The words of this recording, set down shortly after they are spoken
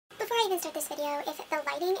start this video. If the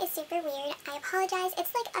lighting is super weird, I apologize.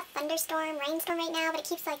 It's like a thunderstorm, rainstorm right now, but it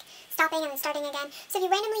keeps like stopping and then starting again. So if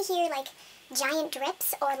you randomly hear like giant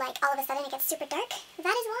drips or like all of a sudden it gets super dark,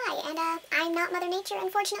 that is why. And I'm not Mother Nature,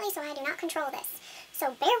 unfortunately, so I do not control this.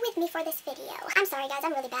 So bear with me for this video. I'm sorry guys,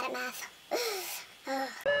 I'm really bad at math.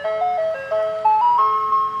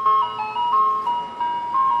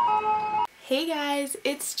 Hey guys,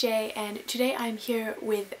 it's Jay, and today I'm here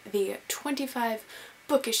with the 25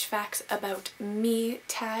 bookish facts about me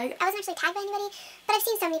tag. I wasn't actually tagged by anybody, but I've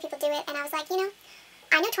seen so many people do it, and I was like, you know,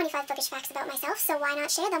 I know 25 bookish facts about myself, so why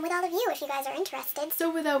not share them with all of you if you guys are interested.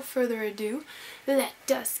 So without further ado, let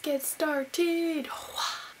us get started.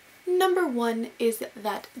 Number 1 is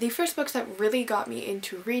that the first books that really got me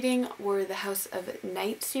into reading were the House of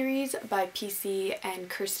Night series by PC and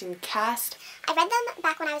Kirsten Cast. I read them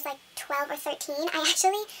back when I was like 12 or 13. I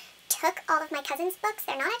actually took all of my cousin's books.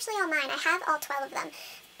 They're not actually all mine. I have all 12 of them.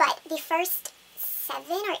 But the first 7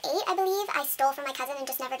 or 8, I believe, I stole from my cousin and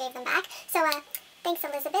just never gave them back. So, thanks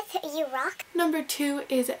Elizabeth, you rock. Number 2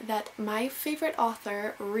 is that my favorite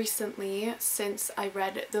author recently, since I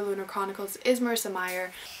read The Lunar Chronicles, is Marissa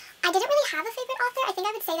Meyer. I didn't really have a favorite author. I think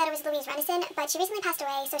I would say that it was Louise Renison, but she recently passed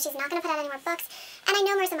away, so she's not going to put out any more books. And I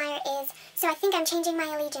know Marissa Meyer is, so I think I'm changing my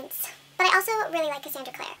allegiance. But I also really like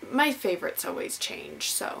Cassandra Clare. My favorites always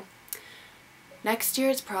change, so next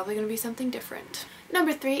year it's probably going to be something different.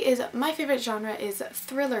 Number 3 is my favorite genre is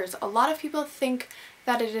thrillers. A lot of people think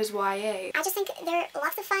that it is YA. I just think they're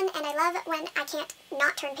lots of fun, and I love when I can't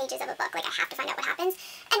not turn pages of a book. Like, I have to find out what happens.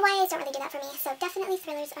 And YAs don't really do that for me, so definitely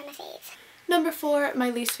thrillers are my fave. Number 4, my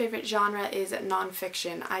least favorite genre is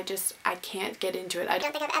nonfiction. I can't get into it. I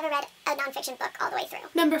don't think I've ever read a nonfiction book all the way through.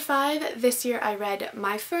 Number 5, this year I read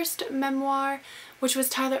my first memoir, which was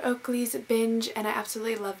Tyler Oakley's Binge, and I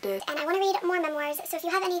absolutely loved it. And I want to read more memoirs, so if you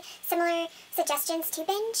have any similar suggestions to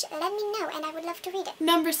binge, let me know, and I would love to read it.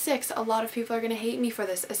 Number 6, a lot of people are going to hate me for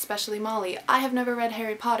this, especially Molly. I have never read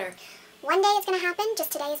Harry Potter. One day it's going to happen,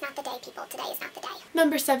 just today is not the day, people. Today is not the day.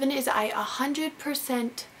 Number 7 is I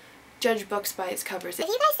 100% judge books by its covers. If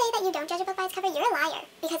you guys say that you don't judge a book by its cover, you're a liar,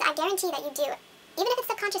 because I guarantee that you do. Even if it's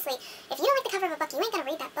subconsciously, if you don't like the cover of a book, you ain't gonna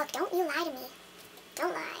read that book. Don't you lie to me.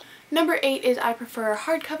 Don't lie. Number 8 is I prefer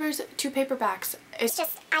hardcovers to paperbacks. It's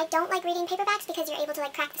just, I don't like reading paperbacks because you're able to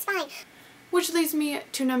like crack the spine. Which leads me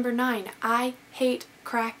to number 9. I hate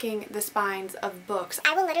cracking the spines of books.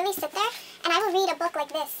 I will literally sit there and I will read a book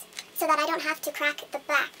like this so that I don't have to crack the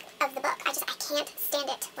back of the book. I can't stand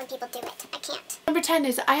it when people do it. I can't. Number 10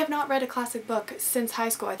 is I have not read a classic book since high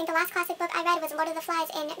school. I think the last classic book I read was Lord of the Flies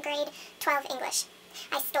in grade 12 English.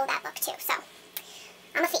 I stole that book too, so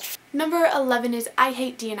I'm a thief. Number 11 is I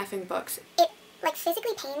hate DNFing books. It like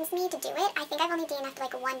physically pains me to do it. I think I've only DNF'd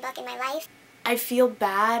like one book in my life. I feel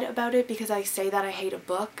bad about it because I say that I hate a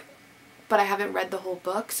book, but I haven't read the whole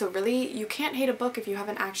book, so really, you can't hate a book if you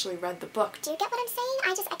haven't actually read the book. Do you get what I'm saying?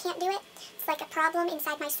 I can't do it. It's like a problem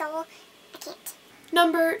inside my soul. I can't.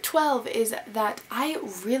 Number 12 is that I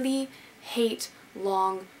really hate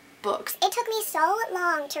long books. It took me so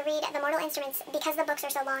long to read The Mortal Instruments because the books are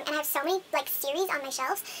so long, and I have so many like series on my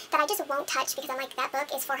shelves that I just won't touch because I'm like, that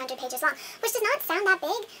book is 400 pages long, which does not sound that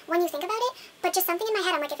big when you think about it, but just something in my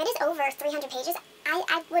head, I'm like, if it is over 300 pages,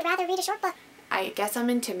 I would rather read a short book. I guess I'm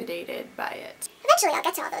intimidated by it. Eventually I'll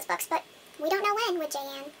get to all those books, but we don't know when with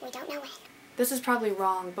Jayanne. We don't know when. This is probably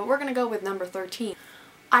wrong, but we're gonna go with number 13.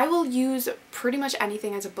 I will use pretty much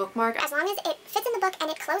anything as a bookmark. As long as it fits in the book and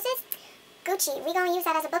it closes, Gucci, we gonna use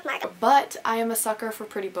that as a bookmark. But I am a sucker for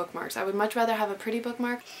pretty bookmarks. I would much rather have a pretty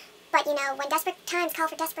bookmark. But you know, when desperate times call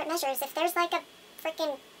for desperate measures, if there's like a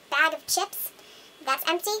freaking bag of chips that's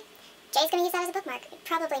empty, Jay's gonna use that as a bookmark.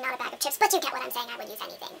 Probably not a bag of chips, but you get what I'm saying. I would use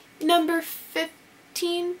anything. Number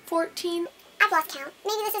 15, 14. I've lost count.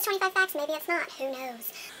 Maybe this is 25 facts, maybe it's not. Who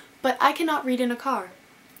knows? But I cannot read in a car.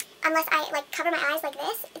 Unless I like cover my eyes like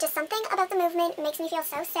this. Just something about the movement makes me feel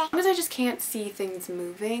so sick. As long as I just can't see things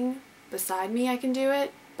moving beside me, I can do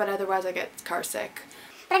it. But otherwise I get car sick.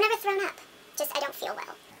 But I've never thrown up. Just I don't feel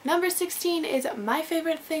well. Number 16 is my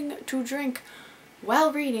favorite thing to drink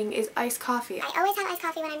while reading is iced coffee. I always have iced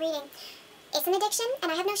coffee when I'm reading. It's an addiction,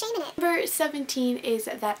 and I have no shame in it. Number 17 is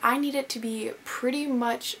that I need it to be pretty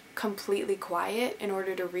much completely quiet in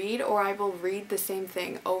order to read, or I will read the same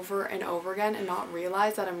thing over and over again and not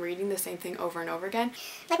realize that I'm reading the same thing over and over again.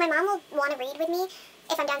 Like, my mom will want to read with me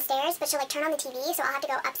if I'm downstairs, but she'll like turn on the TV, so I'll have to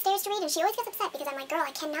go upstairs to read, and she always gets upset because I'm like, girl,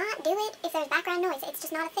 I cannot do it if there's background noise. It's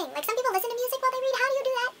just not a thing. Like, some people listen to music while they read. How do you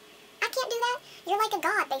do that? I can't do that. You're like a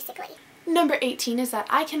god, basically. Number 18 is that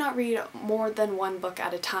I cannot read more than one book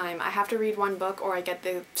at a time. I have to read one book or I get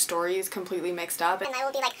the stories completely mixed up. And I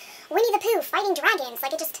will be like, Winnie the Pooh fighting dragons.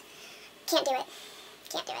 Like, it just, Can't do it.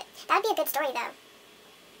 Can't do it. That would be a good story, though.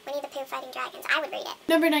 Winnie the Pooh fighting dragons. I would read it.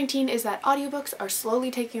 Number 19 is that audiobooks are slowly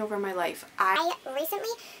taking over my life. I recently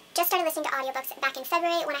just started listening to audiobooks back in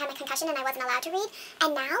February when I had my concussion and I wasn't allowed to read.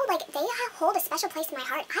 And now, like, they hold a special place in my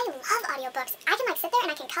heart. I love audiobooks. I can, like, sit there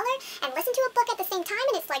and I can color and listen to a book at the same time,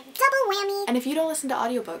 and it's, like, double whammy. And if you don't listen to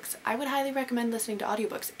audiobooks, I would highly recommend listening to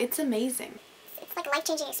audiobooks. It's amazing. It's like a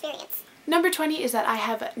life-changing experience. Number 20 is that I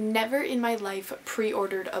have never in my life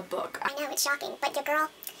pre-ordered a book. I know, it's shocking, but your girl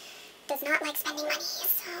does not like spending money,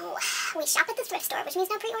 so we shop at the thrift store, which means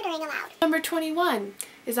no pre-ordering allowed. Number 21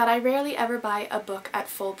 is that I rarely ever buy a book at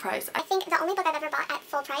full price. I think the only book I've ever bought at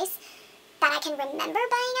full price that I can remember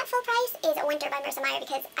buying at full price is Winter by Marissa Meyer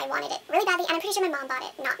because I wanted it really badly, and I'm pretty sure my mom bought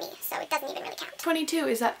it, not me, so it doesn't even really count. 22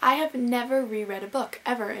 is that I have never reread a book,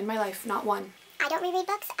 ever in my life, not one. I don't reread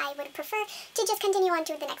books. I would prefer to just continue on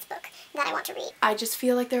to the next book that I want to read. I just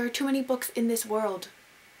feel like there are too many books in this world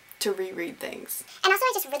to reread things. And also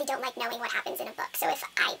I just really don't like knowing what happens in a book. So if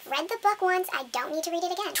I've read the book once, I don't need to read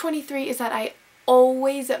it again. 23 is that I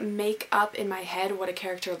always make up in my head what a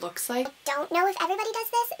character looks like. I don't know if everybody does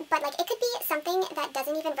this, but like it could be something that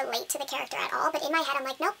doesn't even relate to the character at all. But in my head I'm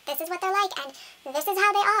like, nope, this is what they're like and this is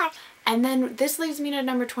how they are. And then this leads me to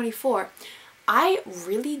number 24. I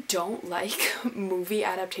really don't like movie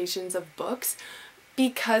adaptations of books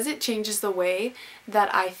because it changes the way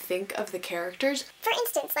that I think of the characters. For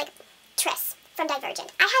instance, like Tris from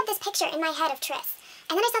Divergent. I had this picture in my head of Tris,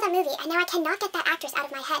 and then I saw that movie, and now I cannot get that actress out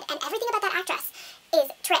of my head, and everything about that actress is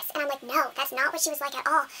Tris, and I'm like, no, that's not what she was like at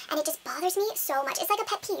all, and it just bothers me so much. It's like a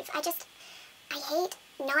pet peeve. I hate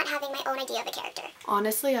not having my own idea of a character.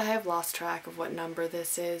 Honestly, I have lost track of what number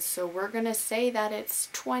this is, so we're gonna say that it's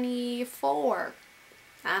 24.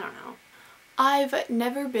 I don't know. I've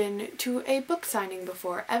never been to a book signing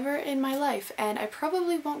before, ever in my life, and I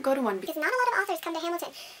probably won't go to one because not a lot of authors come to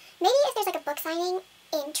Hamilton. Maybe if there's like a book signing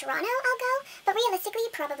in Toronto, I'll go, but realistically,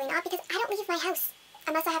 probably not, because I don't leave my house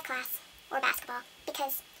unless I have class or basketball,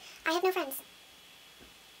 because I have no friends.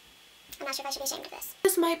 I'm not sure if I should be ashamed of this.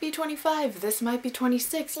 This might be 25, this might be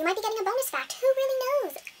 26. You might be getting a bonus fact. Who really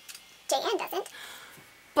knows? JN doesn't.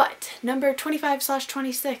 But number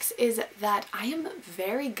 25/26 is that I am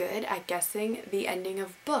very good at guessing the ending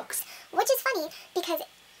of books. Which is funny because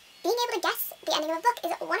being able to guess the ending of a book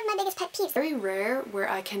is one of my biggest pet peeves. Very rare where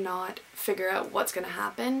I cannot figure out what's going to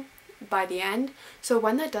happen by the end. So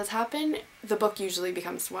when that does happen, the book usually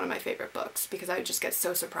becomes one of my favorite books because I just get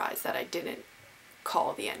so surprised that I didn't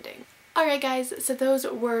call the ending. Alright guys, so those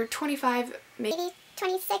were 25, maybe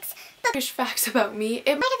 26 bookish facts about me.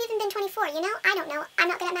 It might have even been 24, you know? I don't know. I'm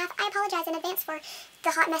not good at math. I apologize in advance for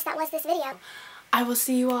the hot mess that was this video. I will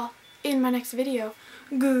see you all in my next video.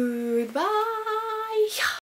 Goodbye!